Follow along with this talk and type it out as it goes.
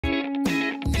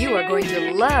You are going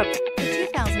to love the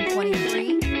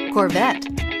 2023 Corvette.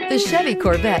 The Chevy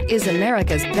Corvette is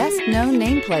America's best-known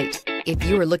nameplate. If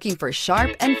you are looking for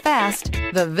sharp and fast,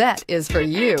 the Vette is for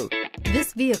you.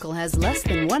 This vehicle has less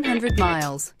than 100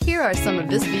 miles. Here are some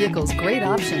of this vehicle's great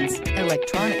options: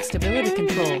 electronic stability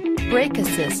control, brake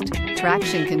assist,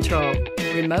 traction control,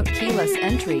 remote keyless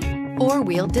entry,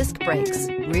 four-wheel disc brakes,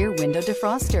 rear window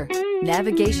defroster,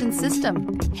 navigation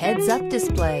system, heads-up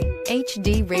display,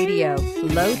 HD radio,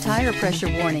 low tire pressure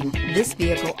warning. This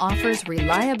vehicle offers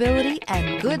reliability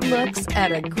and good looks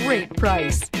at a great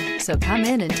price. So come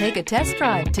in and take a test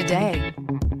drive today.